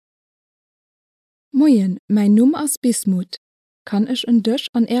Moin, mein Name ist Bismut. Kann ich einen Tisch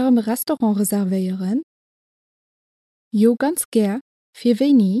an Ihrem Restaurant reservieren? Jo, ganz gern. Für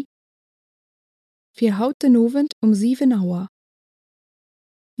wen? Für heute Abend 7 Uhr.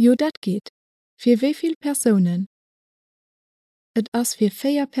 Jo, das geht. Für wie viele Personen? Es ist für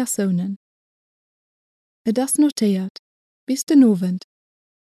 4 Personen. Es ist notiert. Bis den Abend.